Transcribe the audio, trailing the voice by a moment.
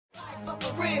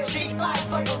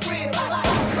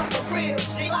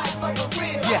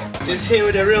Yeah, just here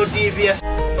with the real DVS.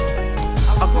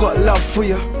 I've got love for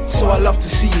you, so I love to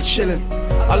see you chilling.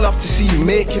 I love to see you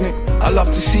making it. I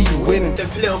love to see you winning. The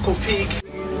Political Peak.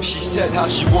 She said how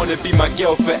she wanna be my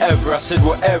girl forever. I said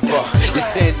whatever. You're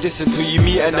saying this until you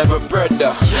meet her, never bred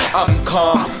her. I'm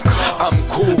calm, I'm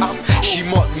cool. She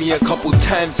mocked me a couple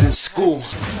times in school.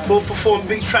 We'll perform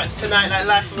big tracks tonight, like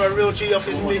Life of a Real G off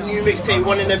his new mixtape,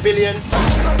 1 in a Billion.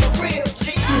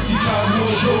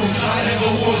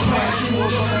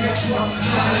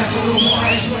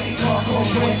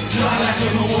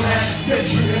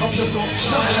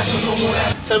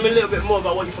 Tell me a little bit more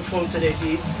about what you performed today,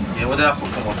 D. Yeah, what did I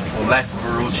perform? I performed Life of a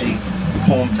Real G,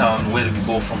 Hometown, Where Do We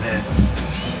Go From Here.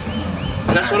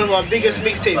 And that's one of our biggest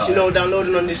mixtapes, you know,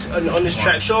 downloading on this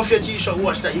track. Show off your G-Shock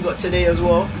watch that you got today as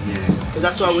well. Yeah. Because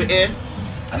that's why we're here.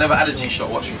 I never had a G-Shock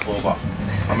watch before, but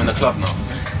I'm in the club now.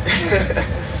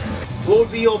 What would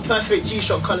be your perfect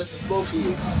G-Shock colours for both of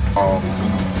you?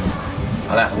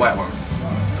 I like the white one.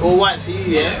 All white for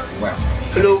you, yeah? White.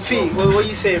 Political Peak, what are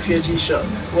you saying for your G-Shock?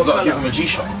 What Gotta colour? give him a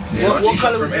G-Shock. Yeah, what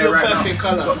colour would be your perfect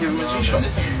colour? Gotta give him a G-Shock.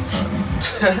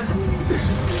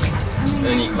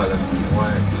 Any colour.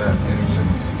 White, black, anything.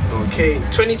 Okay,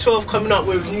 2012 coming up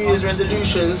with New Year's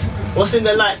resolutions. What's in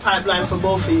the light pipeline for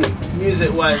both of you,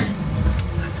 music-wise?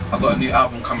 I've got a new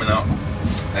album coming out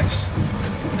next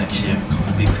year. A couple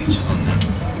of big features on there.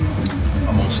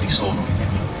 I'm mostly solo.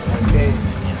 Okay.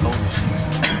 Yeah, loads of things.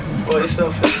 What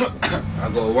yourself? I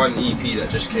got one EP that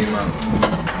just came out on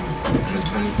the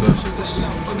 21st of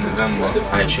November.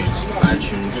 iTunes,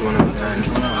 one of a kind,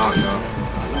 out now.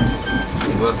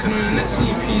 I'm working on the next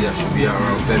EP that should be out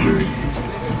around February.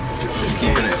 Just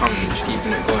keeping it coming, just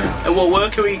keeping it going. And where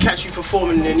can we catch you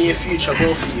performing in the near future,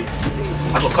 both of you?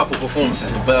 I've got a couple of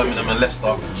performances in Birmingham and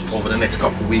Leicester over the next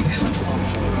couple of weeks.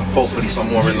 Hopefully some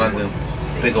more in London.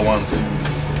 Bigger ones,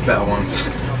 better ones.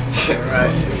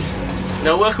 Right.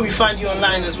 Now where can we find you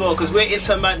online as well? Because we're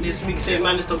Mixtape Madness, Mixtape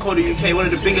Madness.co.uk, one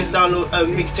of the biggest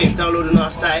mixtapes downloaded on our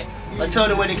site. But tell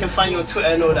them where they can find you on Twitter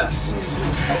and all that.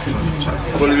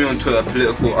 Follow me on Twitter,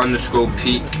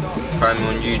 political_peak. Find me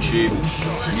on YouTube,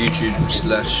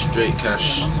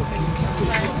 YouTube/straightcash.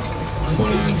 Follow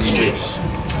me on DVS.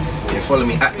 Yeah, follow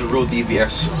me at the real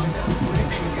DVS.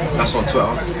 That's on Twitter.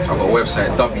 I've got a website,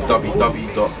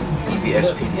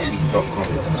 www.dvspdc.com.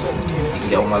 You can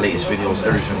get all my latest videos,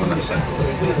 everything on that site.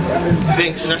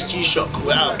 Thanks, and that's G-Shock.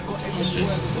 We're out.